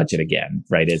touch it again,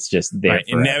 right? It's just there. Right.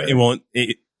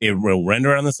 It will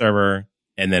render on the server.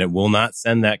 And then it will not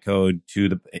send that code to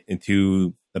the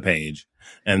page.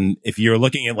 And if you're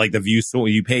looking at like the view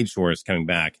page source coming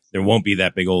back, there won't be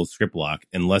that big old script block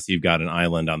unless you've got an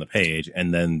island on the page.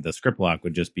 And then the script block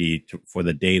would just be for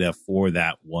the data for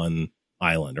that one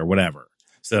island or whatever.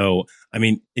 So, I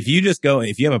mean, if you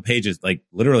have a page that's like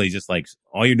literally just like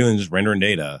all you're doing is just rendering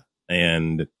data.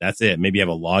 And that's it. Maybe you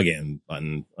have a login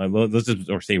button. Let's just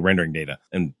or say rendering data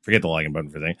and forget the login button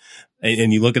for a thing.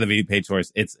 And you look at the view page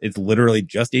source. It's literally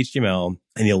just HTML.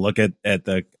 And you look at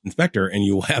the inspector and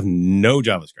you will have no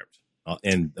JavaScript.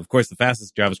 And of course, the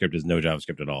fastest JavaScript is no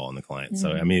JavaScript at all on the client. Mm-hmm.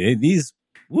 So, I mean,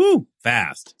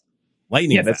 fast.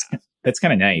 Lightning fast. That's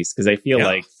kind of nice because I feel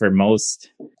like for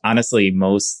most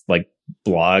like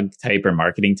blog type or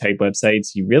marketing type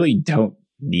websites, you really don't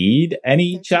need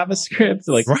any JavaScript.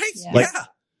 Like, right?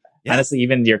 Yeah. Honestly,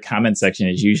 even your comment section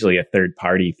is usually a third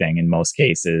party thing in most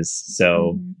cases.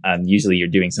 So usually you're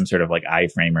doing some sort of like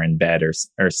iframe or embed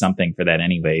or something for that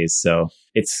anyways. So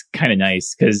it's kind of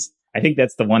nice because I think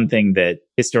that's the one thing that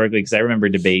historically, because I remember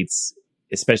debates,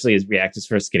 especially as React was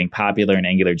first getting popular and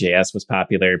AngularJS was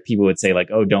popular, people would say like,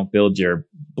 oh, don't build your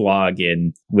blog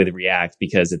with React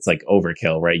because it's like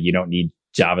overkill, right? You don't need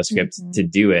JavaScript to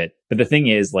do it. But the thing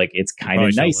is, like, it's kind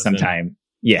of nice sometimes.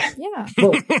 Yeah.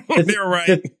 Well, they're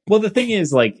right. The thing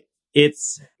is, like,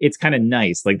 it's kind of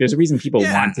nice. Like, there's a reason people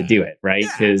want to do it, right?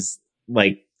 Because,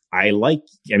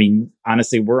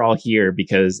 honestly, we're all here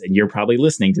because, and you're probably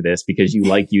listening to this because you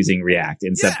like using React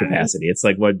in some capacity. It's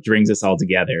like what brings us all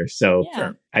together. So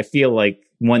I feel like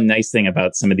one nice thing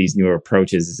about some of these newer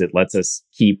approaches is it lets us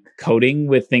keep coding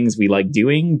with things we like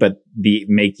doing, but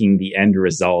making the end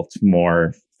result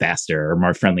more faster or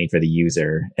more friendly for the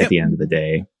user at the end of the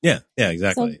day. Yeah,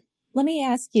 exactly. So let me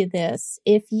ask you this.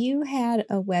 If you had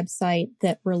a website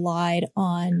that relied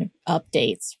on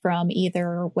updates from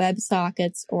either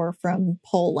WebSockets or from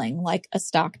polling, like a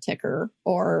stock ticker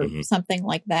or something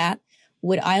like that,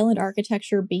 would island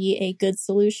architecture be a good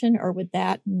solution, or would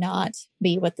that not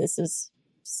be what this is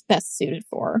best suited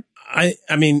for? I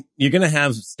mean, you're going to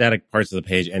have static parts of the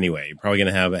page anyway. You're probably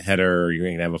going to have a header. You're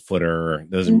going to have a footer.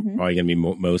 Those are probably going to be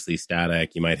mostly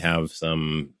static. You might have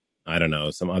some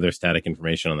other static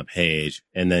information on the page.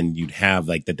 And then you'd have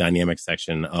like the dynamic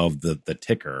section of the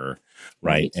ticker,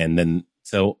 right? And then,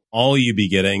 so all you'd be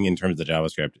getting in terms of the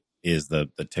JavaScript is the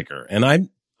ticker. And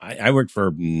I worked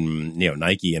for,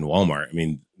 Nike and Walmart. I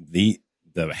mean, the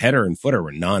header and footer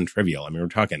were non-trivial. I mean, we're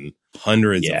talking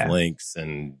hundreds of links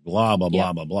and blah, blah,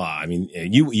 blah, blah, blah. I mean,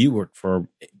 you worked for,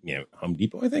 Home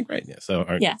Depot, I think, right? Yeah. So,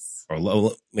 yes.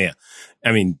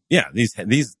 I mean,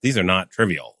 these are not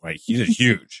trivial, right? These are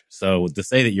huge. So to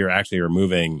say that you're actually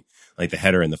removing like the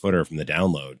header and the footer from the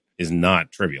download is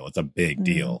not trivial. It's a big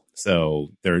deal. So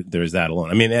there's that alone.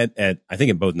 I mean, I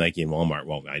think at both Nike and Walmart,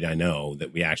 well, I know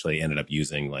that we actually ended up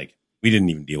using we didn't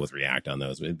even deal with React on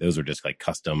those. Those were just like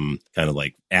custom kind of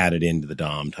like added into the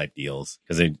DOM type deals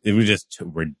because it was just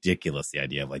ridiculous, the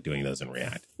idea of like doing those in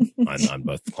React on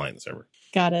both the client and server.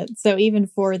 Got it. So even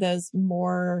for those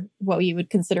more, what you would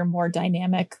consider more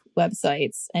dynamic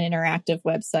websites and interactive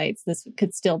websites, this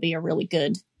could still be a really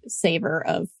good saver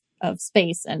of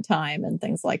space and time and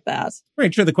things like that.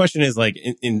 Right. Sure. The question is like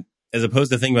in as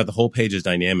opposed to thinking about the whole page as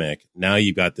dynamic, now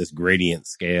you've got this gradient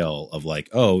scale of like,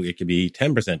 oh, it could be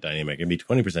 10% dynamic, it could be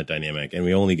 20% dynamic, and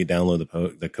we only could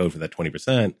download the code for that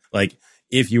 20%. Like,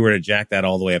 if you were to jack that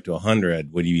all the way up to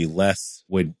 100, would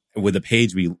the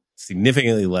page be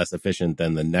significantly less efficient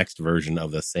than the next version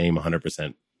of the same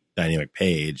 100% dynamic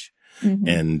page?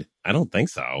 And I don't think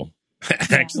so.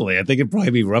 Actually, I think it'd probably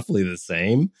be roughly the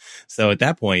same. So at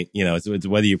that point, it's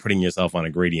whether you're putting yourself on a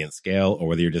gradient scale or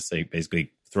whether you're just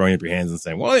basically throwing up your hands and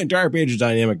saying, well, the entire page is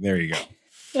dynamic. There you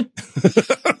go.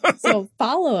 So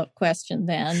follow-up question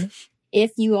then.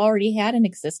 If you already had an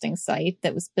existing site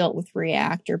that was built with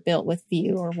React or built with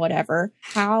Vue or whatever,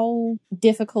 how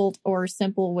difficult or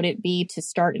simple would it be to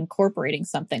start incorporating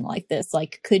something like this?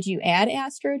 Like, could you add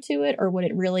Astro to it, or would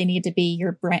it really need to be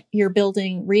you're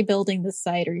rebuilding the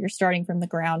site, or you're starting from the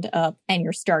ground up and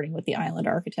you're starting with the island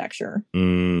architecture?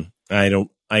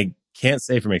 I can't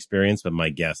say from experience, but my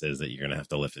guess is that you're going to have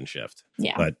to lift and shift.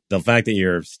 Yeah. But the fact that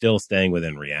you're still staying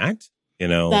within React,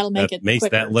 that makes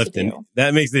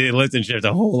the lift and shift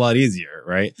a whole lot easier,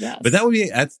 right? Yes. But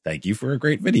thank you for a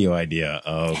great video idea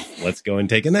of let's go and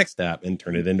take a next step and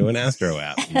turn it into an Astro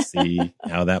app and see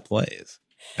how that plays.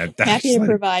 Happy to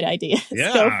provide ideas.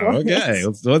 Yeah. Okay.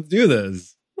 Let's do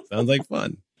this. Sounds like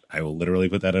fun. I will literally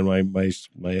put that in my ideas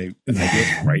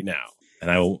right now,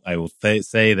 and I will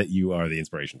say that you are the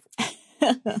inspiration.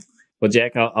 Well,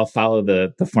 Jack, I'll follow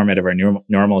the format of our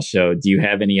normal show. Do you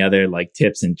have any other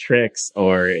tips and tricks,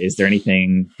 or is there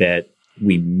anything that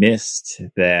we missed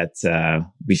that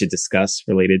we should discuss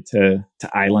related to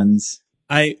islands?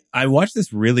 I watched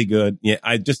this really good. Yeah,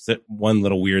 I just one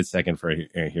little weird second for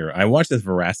here. I watched this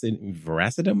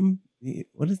Veracitium.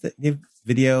 What is that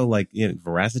video?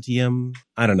 Veracitium?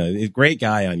 I don't know. He's a great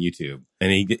guy on YouTube.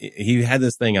 And he had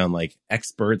this thing on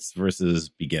experts versus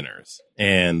beginners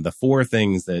and the 4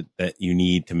 things that you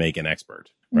need to make an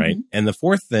expert. Right. Mm-hmm. And the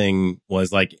fourth thing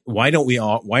was like, why aren't we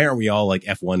all like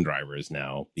F1 drivers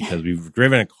now? Because we've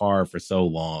driven a car for so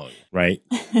long, right?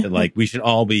 That like we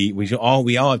all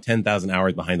have 10,000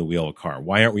 hours behind the wheel of a car.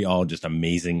 Why aren't we all just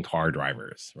amazing car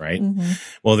drivers? Right. Mm-hmm.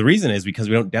 Well, the reason is because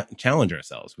we don't challenge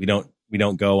ourselves. We don't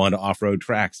go onto off-road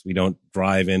tracks. We don't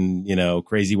drive in,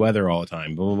 crazy weather all the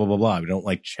time, blah, blah, blah, blah, blah. We don't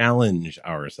like challenge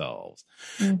ourselves.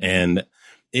 Mm-hmm. And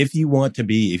if you want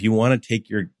to take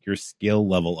your skill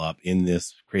level up in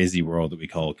this crazy world that we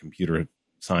call computer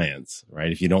science,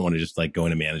 right? If you don't want to just like go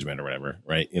into management or whatever,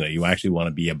 right? You actually want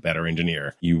to be a better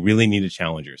engineer. You really need to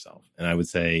challenge yourself. And I would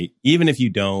say, even if you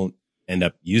don't end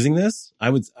up using this,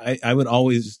 I would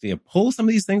always pull some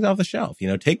of these things off the shelf.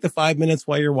 Take the 5 minutes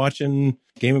while you're watching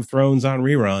Game of Thrones on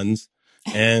reruns.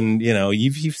 And,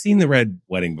 you've seen the Red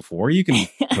Wedding before. You can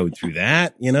code through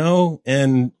that,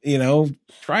 and,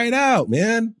 try it out,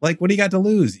 man. Like, what do you got to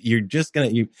lose? You're just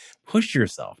you push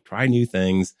yourself, try new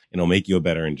things, and it'll make you a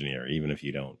better engineer, even if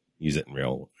you don't use it in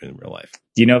real life.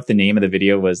 Do you know if the name of the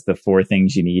video was the 4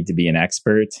 things you need to be an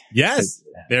expert? Yes.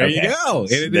 There you go.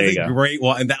 It is a great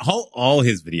one. And all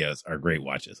his videos are great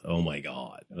watches. Oh my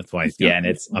God. That's why and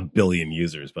it's a billion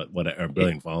users, but a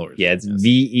billion followers. Yeah. It's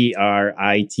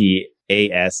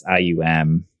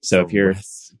VERITASIUM. So if you're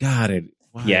got it.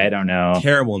 Wow. Yeah, I don't know.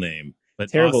 Terrible name, but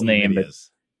terrible awesome name,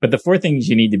 but the 4 things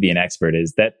you need to be an expert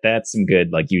is that's some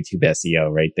good like YouTube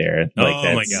SEO right there. Like,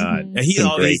 oh my God.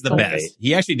 He's the best.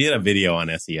 He actually did a video on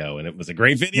SEO and it was a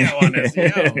great video on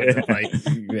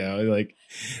SEO.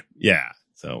 Yeah.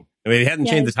 So he hadn't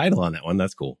changed the title on that one.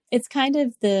 That's cool. It's kind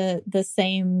of the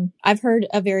same. I've heard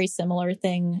a very similar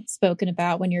thing spoken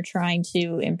about when you're trying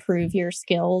to improve your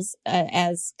skills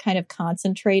as kind of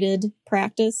concentrated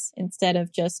practice instead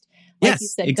of just, like you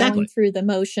said, going through the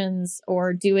motions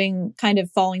or doing kind of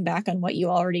falling back on what you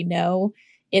already know.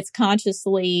 It's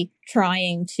consciously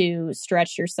trying to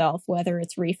stretch yourself, whether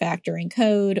it's refactoring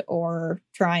code or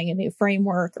trying a new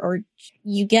framework, or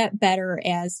you get better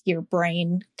as your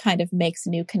brain kind of makes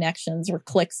new connections or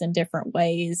clicks in different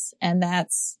ways. And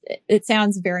it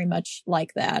sounds very much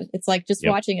like that. It's like just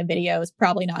watching a video is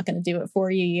probably not going to do it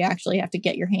for you. You actually have to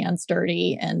get your hands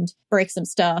dirty and break some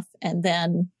stuff, and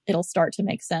then it'll start to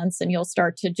make sense and you'll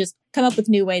start to just come up with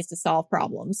new ways to solve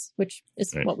problems, which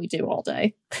is what we do all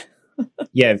day.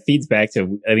 Yeah, it feeds back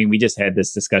to, we just had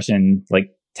this discussion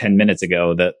like 10 minutes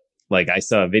ago that like I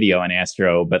saw a video on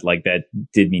Astro, but like that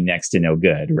did me next to no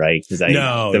good, right? Because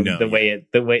the way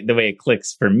it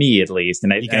clicks for me at least,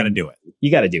 and you got to do it. You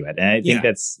got to do it, and I think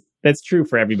that's true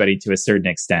for everybody to a certain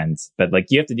extent. But like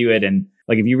you have to do it, and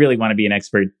like if you really want to be an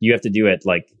expert, you have to do it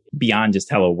like beyond just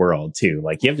Hello World too.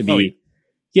 Like you have to be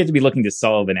looking to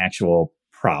solve an actual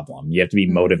problem. You have to be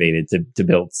motivated to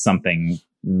build something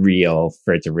real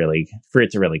for it to really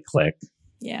click.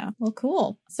 Yeah. Well,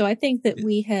 cool. So I think that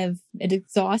we have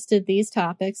exhausted these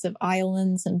topics of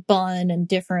islands and Bun and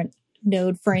different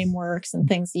node frameworks and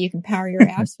things that you can power your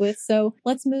apps with. So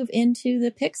let's move into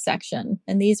the picks section.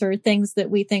 And these are things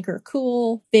that we think are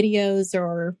cool, videos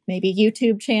or maybe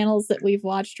YouTube channels that we've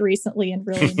watched recently and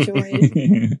really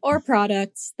enjoyed, or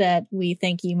products that we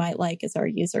think you might like as our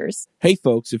users. Hey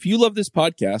folks, if you love this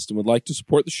podcast and would like to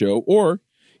support the show, or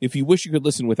if you wish you could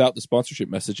listen without the sponsorship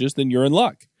messages, then you're in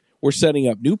luck. We're setting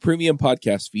up new premium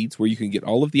podcast feeds where you can get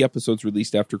all of the episodes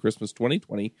released after Christmas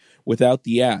 2020 without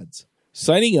the ads.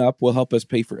 Signing up will help us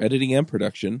pay for editing and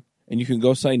production, and you can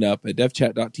go sign up at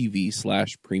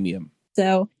devchat.tv/premium.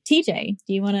 So, TJ,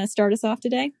 do you want to start us off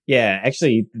today? Yeah,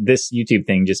 actually, this YouTube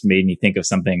thing just made me think of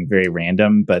something very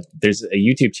random, but there's a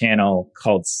YouTube channel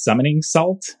called Summoning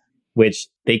Salt, which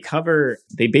they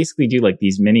basically do like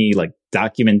these mini like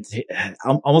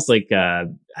almost like, I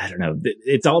don't know,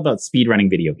 it's all about speedrunning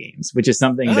video games, which is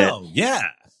something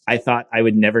I thought I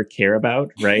would never care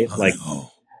about, right?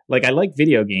 Like I like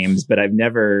video games, but I've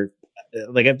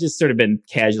just sort of been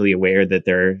casually aware that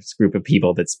there's a group of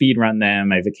people that speedrun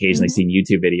them. I've occasionally seen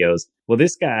YouTube videos. Well,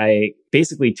 this guy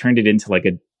basically turned it into like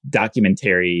a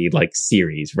documentary like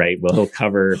series, right? Well, he'll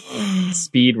cover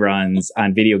speed runs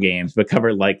on video games, but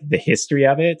cover like the history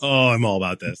of it. Oh, I'm all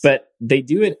about this. But he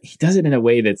does it in a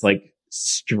way that's like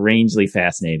strangely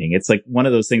fascinating. It's like one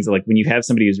of those things that, like, when you have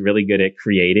somebody who's really good at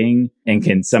creating and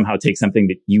can somehow take something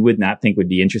that you would not think would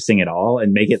be interesting at all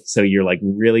and make it so you're like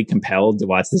really compelled to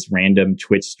watch this random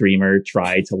Twitch streamer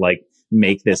try to like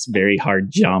make this very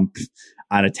hard jump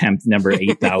on attempt number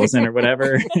 8,000 or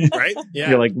whatever. Right?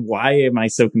 Yeah. You're like, why am I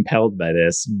so compelled by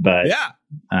this? But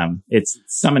it's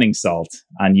Summoning Salt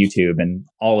on YouTube, and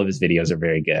all of his videos are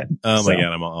very good. Oh my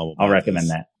God. I'll recommend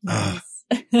that.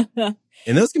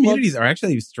 And those communities are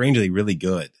actually strangely really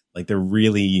good. Like, they're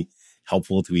really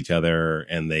helpful to each other,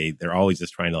 and they're always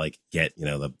just trying to like get, you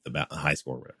know, the high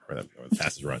score or the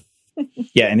fastest run.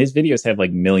 Yeah, and his videos have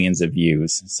like millions of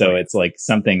views, so it's like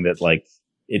something that like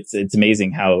it's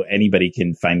amazing how anybody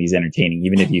can find these entertaining,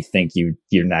 even if you think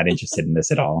you're not interested in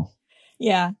this at all.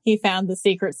 Yeah, he found the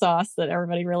secret sauce that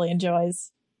everybody really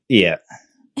enjoys. Yeah.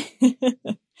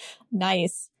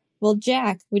 Nice. Well,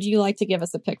 Jack, would you like to give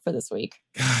us a pick for this week?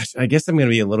 Gosh, I guess I'm going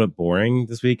to be a little bit boring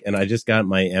this week. And I just got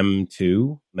my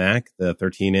M2 Mac, the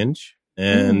 13-inch.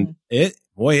 And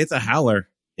it's a howler.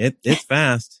 It's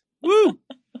fast. Woo!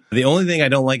 The only thing I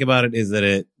don't like about it is that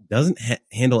it doesn't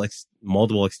handle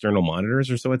multiple external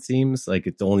monitors, or so it seems. Like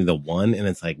it's only the one. And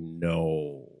it's like,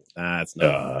 no, that's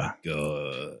not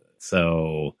good.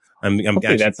 So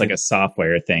hopefully that's like a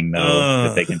software thing though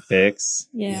that they can fix.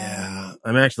 Yeah.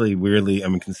 I'm actually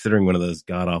I'm considering one of those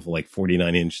god awful like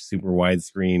 49-inch super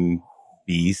widescreen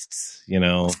beasts, you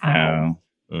know. I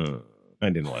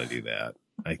didn't want to do that.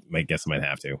 I guess I might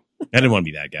have to. I didn't want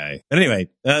to be that guy. But anyway,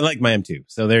 I like my M2.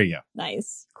 So there you go.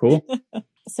 Nice. Cool.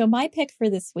 So my pick for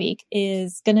this week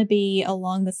is going to be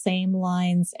along the same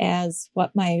lines as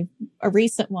what a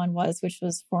recent one was, which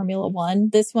was Formula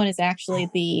One. This one is actually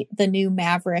the new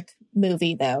Maverick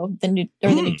movie, though, the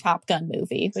new Top Gun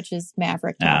movie, which is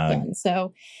Maverick Top Gun.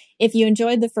 So if you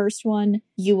enjoyed the first one,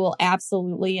 you will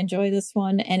absolutely enjoy this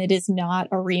one. And it is not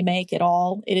a remake at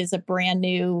all. It is a brand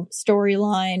new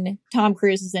storyline. Tom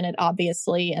Cruise is in it,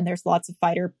 obviously, and there's lots of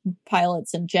fighter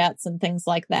pilots and jets and things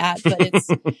like that. But it's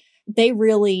they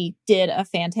really did a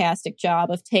fantastic job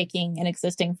of taking an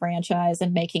existing franchise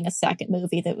and making a second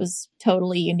movie that was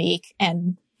totally unique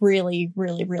and really,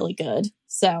 really, really good.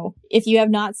 So if you have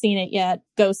not seen it yet,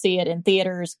 go see it in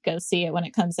theaters. Go see it when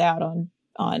it comes out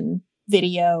on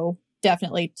video.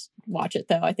 Definitely watch it,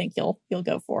 though. I think you'll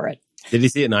go for it. Did you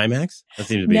see it in IMAX? That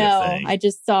seems to be no, the thing. I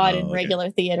just saw it in regular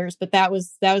theaters, but that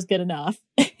was good enough.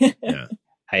 Yeah.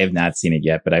 I have not seen it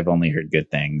yet, but I've only heard good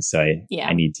things, so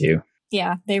I need to.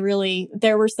 Yeah,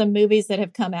 there were some movies that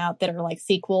have come out that are like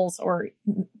sequels or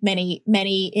many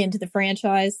into the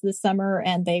franchise this summer,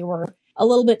 and they were a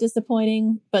little bit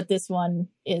disappointing, but this one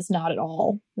is not at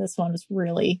all. This one was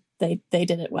really, they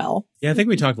did it well. Yeah, I think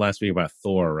we talked last week about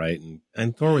Thor, right?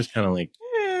 And Thor was kind of like,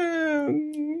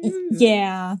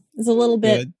 yeah, it's a little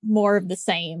bit more of the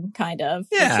same kind of,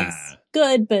 which is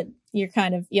good, but you're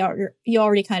kind of, you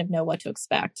already kind of know what to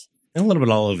expect. And a little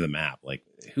bit all over the map. Like,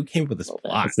 who came up with this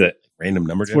plot? Random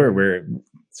number. It's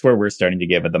where we're starting to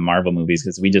get with the Marvel movies,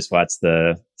 because we just watched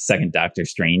the second Doctor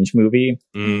Strange movie,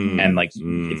 and like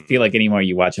I feel like anymore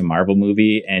you watch a Marvel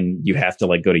movie and you have to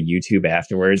like go to YouTube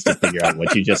afterwards to figure out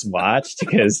what you just watched,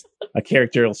 because a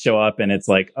character will show up and it's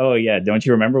like, oh yeah, don't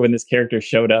you remember when this character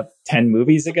showed up 10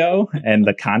 movies ago and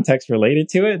the context related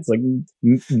to it? It's like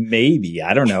maybe,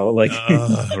 I don't know, like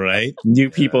right,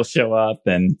 new people show up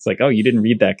and it's like, oh, you didn't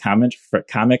read that comic from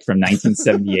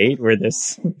 1978 where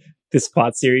this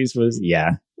plot series was,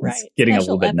 right. It's getting Special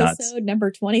a little bit nuts. Episode number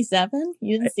 27.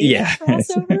 You didn't see that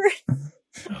crossover?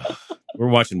 We're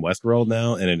watching Westworld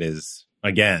now, and it is,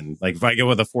 again, like if I go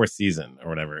with the fourth season or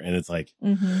whatever, and it's like,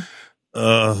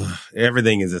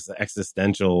 everything is this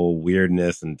existential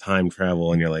weirdness and time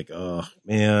travel, and you're like, oh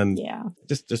man,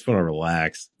 just want to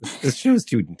relax. This show is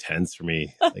too intense for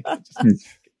me. Like, it just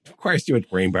requires too much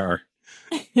brain power.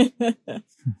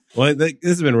 Well, this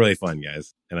has been really fun,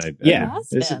 guys, and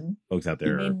folks out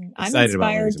there are I'm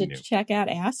inspired to check out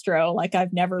Astro like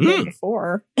I've never been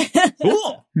before.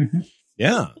 Cool.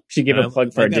 Yeah, should give a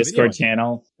plug for our Discord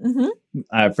channel. For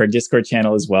our Discord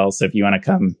channel as well. So if you want to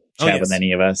come chat with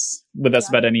any of us,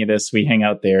 about any of this, we hang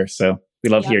out there. So we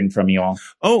love hearing from you all.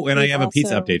 Oh, and I have a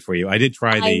pizza update for you. I did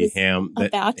try the ham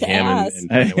and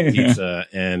pineapple pizza,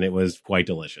 and it was quite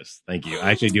delicious. Thank you. I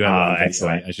actually do have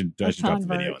excellent. I should drop the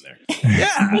video on there.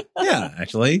 Yeah,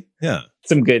 actually, yeah.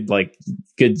 Some good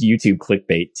YouTube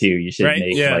clickbait too. You should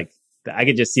make like, I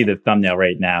could just see the thumbnail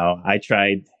right now. I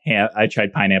tried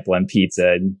pineapple on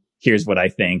pizza, and here's what I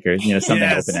think, or something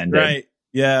open ended. Right.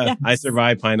 Yeah, I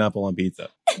survived pineapple on pizza.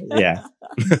 Yeah.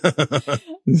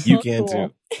 You can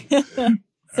too.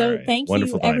 So thank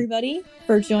you, everybody,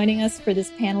 for joining us for this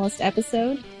panelist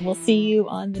episode. We'll see you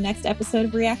on the next episode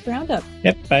of React Roundup.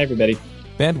 Yep. Bye, everybody.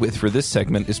 Bandwidth for this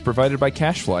segment is provided by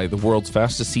CacheFly, the world's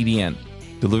fastest CDN.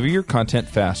 Deliver your content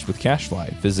fast with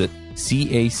CacheFly. Visit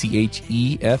CacheFly.com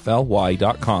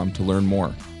to learn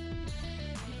more.